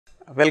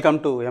Welcome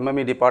to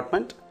MME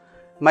department.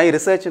 My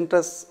research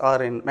interests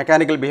are in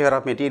mechanical behavior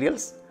of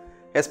materials,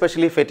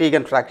 especially fatigue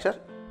and fracture,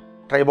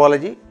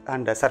 tribology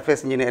and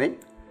surface engineering.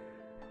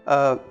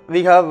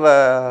 We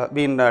have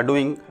been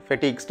doing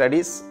fatigue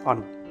studies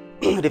on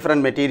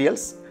different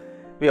materials.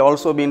 We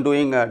also been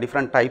doing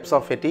different types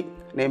of fatigue,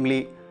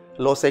 namely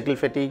low cycle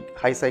fatigue,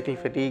 high cycle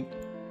fatigue,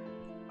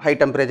 high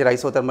temperature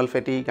isothermal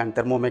fatigue and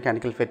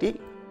thermomechanical fatigue.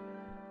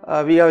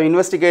 We have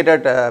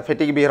investigated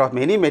fatigue behavior of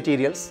many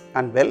materials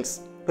and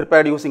welds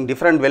prepared using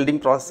different welding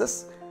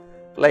processes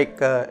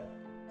like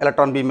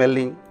electron beam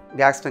welding,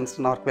 gas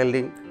tungsten arc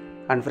welding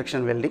and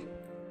friction welding.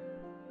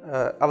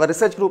 Our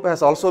research group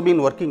has also been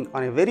working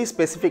on a very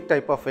specific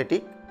type of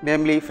fatigue,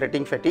 namely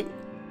fretting fatigue.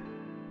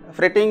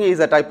 Fretting is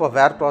a type of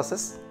wear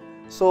process,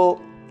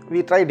 so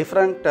we try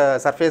different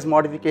surface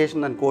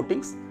modification and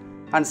coatings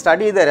and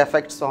study their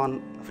effects on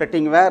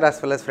fretting wear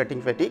as well as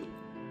fretting fatigue.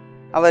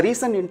 Our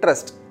recent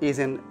interest is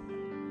in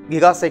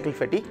gigacycle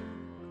fatigue.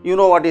 You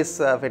know what is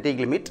fatigue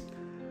limit?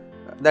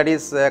 That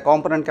is, a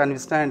component can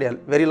withstand a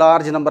very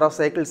large number of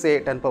cycles, say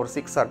 10 power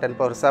 6 or 10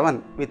 power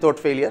 7 without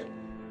failure.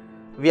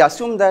 We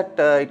assume that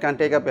it can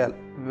take up a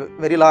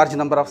very large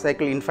number of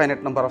cycles,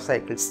 infinite number of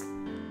cycles.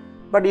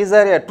 But is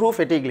there a true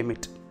fatigue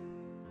limit?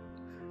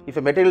 If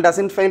a material does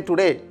not fail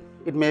today,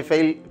 it may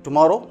fail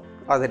tomorrow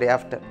or the day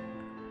after.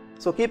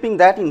 So keeping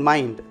that in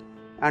mind,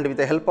 and with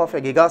the help of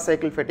a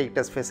gigacycle fatigue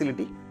test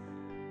facility,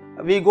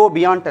 we go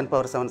beyond 10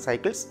 power 7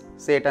 cycles,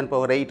 say 10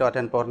 power 8 or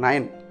 10 power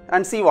 9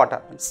 and see what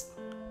happens.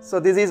 So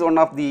this is one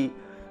of the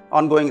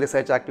ongoing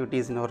research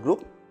activities in our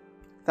group.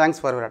 Thanks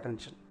for your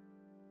attention.